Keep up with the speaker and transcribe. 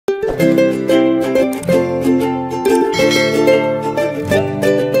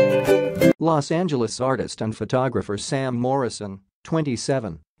Los Angeles artist and photographer Sam Morrison,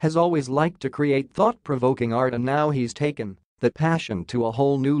 27, has always liked to create thought-provoking art, and now he's taken that passion to a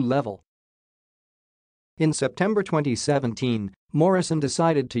whole new level. In September 2017, Morrison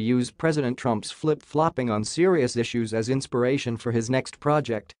decided to use President Trump's flip-flopping on serious issues as inspiration for his next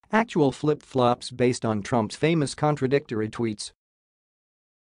project, actual flip-flops based on Trump's famous contradictory tweets.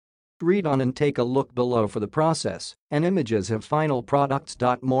 Read on and take a look below for the process and images of final products.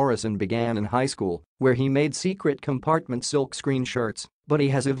 Morrison began in high school, where he made secret compartment silkscreen shirts, but he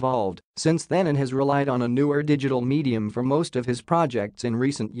has evolved since then and has relied on a newer digital medium for most of his projects in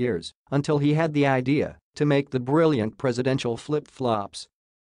recent years, until he had the idea to make the brilliant presidential flip-flops.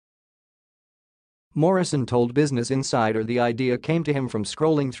 Morrison told Business Insider the idea came to him from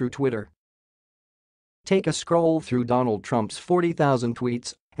scrolling through Twitter. Take a scroll through Donald Trump's 40,000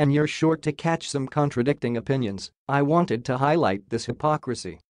 tweets and you're sure to catch some contradicting opinions. I wanted to highlight this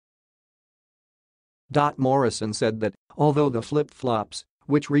hypocrisy. Morrison said that although the flip-flops,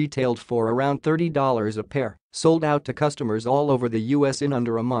 which retailed for around $30 a pair, sold out to customers all over the US in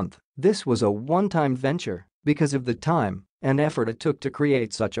under a month, this was a one-time venture because of the time and effort it took to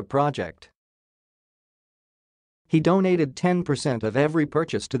create such a project. He donated 10% of every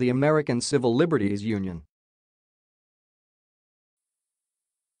purchase to the American Civil Liberties Union.